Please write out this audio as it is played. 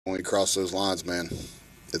When we cross those lines, man,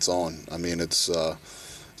 it's on. I mean, it's going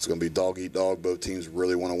to be dog eat dog. Both teams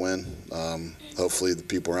really want to win. Hopefully the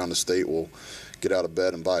people around the state will get out of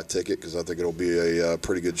bed and buy a ticket, because I think it'll be a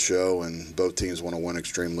pretty good show, and both teams want to win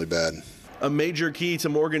extremely bad. A major key to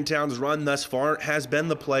Morgantown's run thus far has been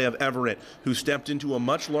the play of Everett, who stepped into a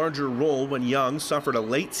much larger role when Young suffered a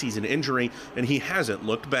late season injury, and he hasn't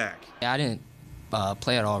looked back. I didn't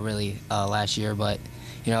play at all really last year, but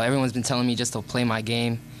everyone's been telling me just to play my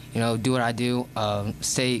game, do what I do,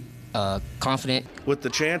 stay confident. With the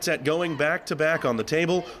chance at going back-to-back on the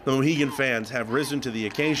table, the Mohegan fans have risen to the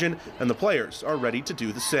occasion, and the players are ready to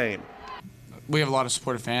do the same. We have a lot of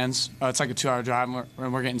supportive fans. It's like a 2-hour drive,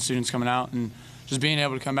 and we're getting students coming out, and just being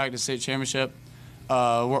able to come back to the state championship. We're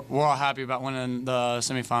all happy about winning the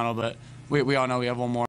semifinal, but we all know we have one more.